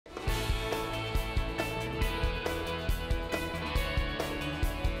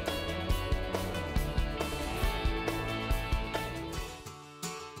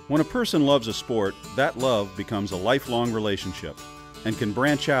When a person loves a sport, that love becomes a lifelong relationship and can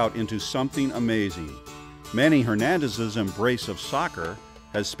branch out into something amazing. Manny Hernandez's embrace of soccer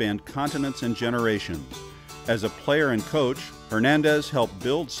has spanned continents and generations. As a player and coach, Hernandez helped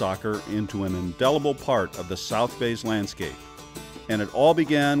build soccer into an indelible part of the South Bay's landscape. And it all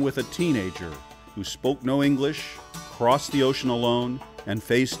began with a teenager who spoke no English, crossed the ocean alone, and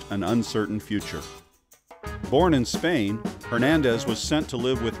faced an uncertain future. Born in Spain, Hernandez was sent to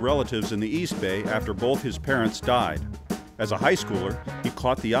live with relatives in the East Bay after both his parents died. As a high schooler, he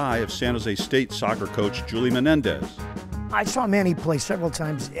caught the eye of San Jose State soccer coach Julie Hernandez. I saw Manny play several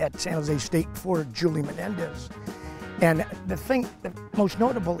times at San Jose State for Julie Hernandez. And the thing that most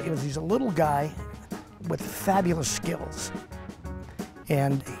notable is he's a little guy with fabulous skills.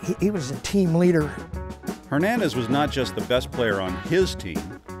 And he was a team leader. Hernandez was not just the best player on his team.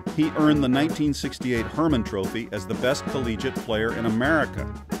 He earned the 1968 Hermann Trophy as the best collegiate player in America.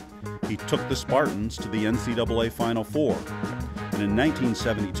 He took the Spartans to the NCAA Final Four. And in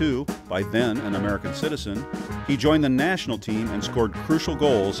 1972, by then an American citizen, he joined the national team and scored crucial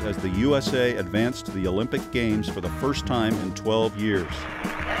goals as the USA advanced to the Olympic Games for the first time in 12 years.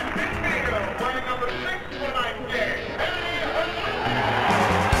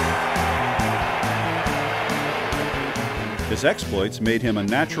 His exploits made him a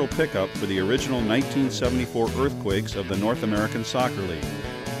natural pickup for the original 1974 Earthquakes of the North American Soccer League,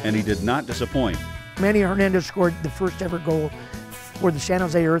 and he did not disappoint. Manny Hernandez scored the first ever goal for the San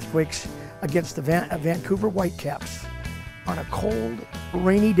Jose Earthquakes against the Vancouver Whitecaps on a cold,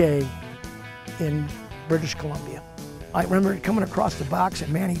 rainy day in British Columbia. I remember coming across the box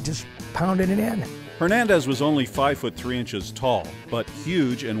and Manny just pounded it in. Hernandez was only 5'3" tall, but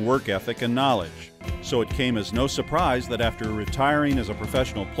huge in work ethic and knowledge. So it came as no surprise that after retiring as a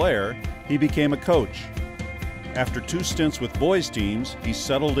professional player, he became a coach. After 2 stints with boys teams, he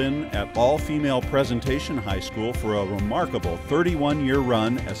settled in at all-female Presentation High School for a remarkable 31-year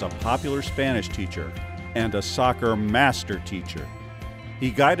run as a popular Spanish teacher and a soccer master teacher.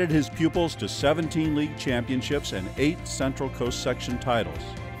 He guided his pupils to 17 league championships and 8 Central Coast Section titles.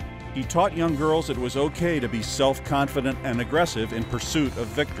 He taught young girls it was okay to be self-confident and aggressive in pursuit of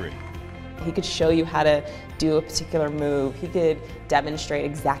victory. He could show you how to do a particular move. He could demonstrate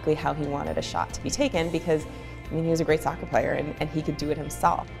exactly how he wanted a shot to be taken because, I mean, he was a great soccer player and he could do it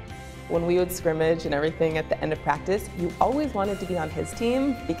himself. When we would scrimmage and everything at the end of practice, you always wanted to be on his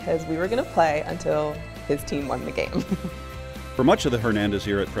team because we were going to play until his team won the game. For much of the Hernandez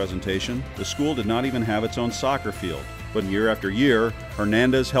era at Presentation, the school did not even have its own soccer field. But year after year,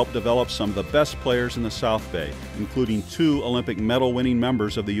 Hernandez helped develop some of the best players in the South Bay, including 2 Olympic medal-winning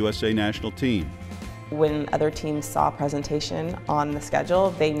members of the USA national team. When other teams saw Presentation on the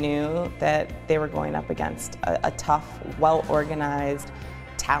schedule, they knew that they were going up against a tough, well-organized,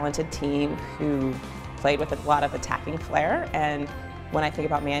 talented team who played with a lot of attacking flair. And when I think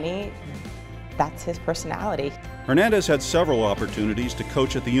about Manny, that's his personality. Hernandez had several opportunities to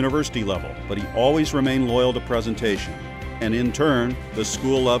coach at the university level, but he always remained loyal to Presentation. And in turn, the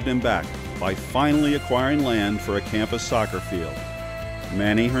school loved him back by finally acquiring land for a campus soccer field,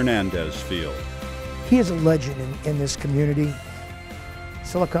 Manny Hernandez Field. He is a legend in this community,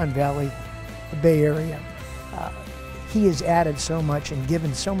 Silicon Valley, the Bay Area. He has added so much and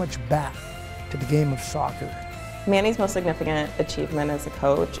given so much back to the game of soccer. Manny's most significant achievement as a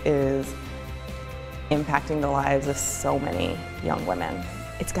coach is impacting the lives of so many young women.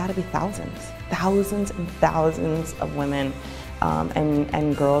 It's got to be thousands and thousands of women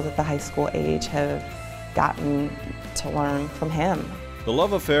and girls at the high school age have gotten to learn from him. The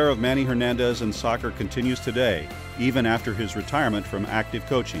love affair of Manny Hernandez and soccer continues today, even after his retirement from active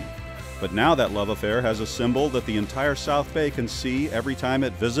coaching. But now that love affair has a symbol that the entire South Bay can see every time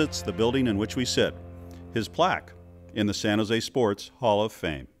it visits the building in which we sit, his plaque in the San Jose Sports Hall of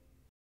Fame.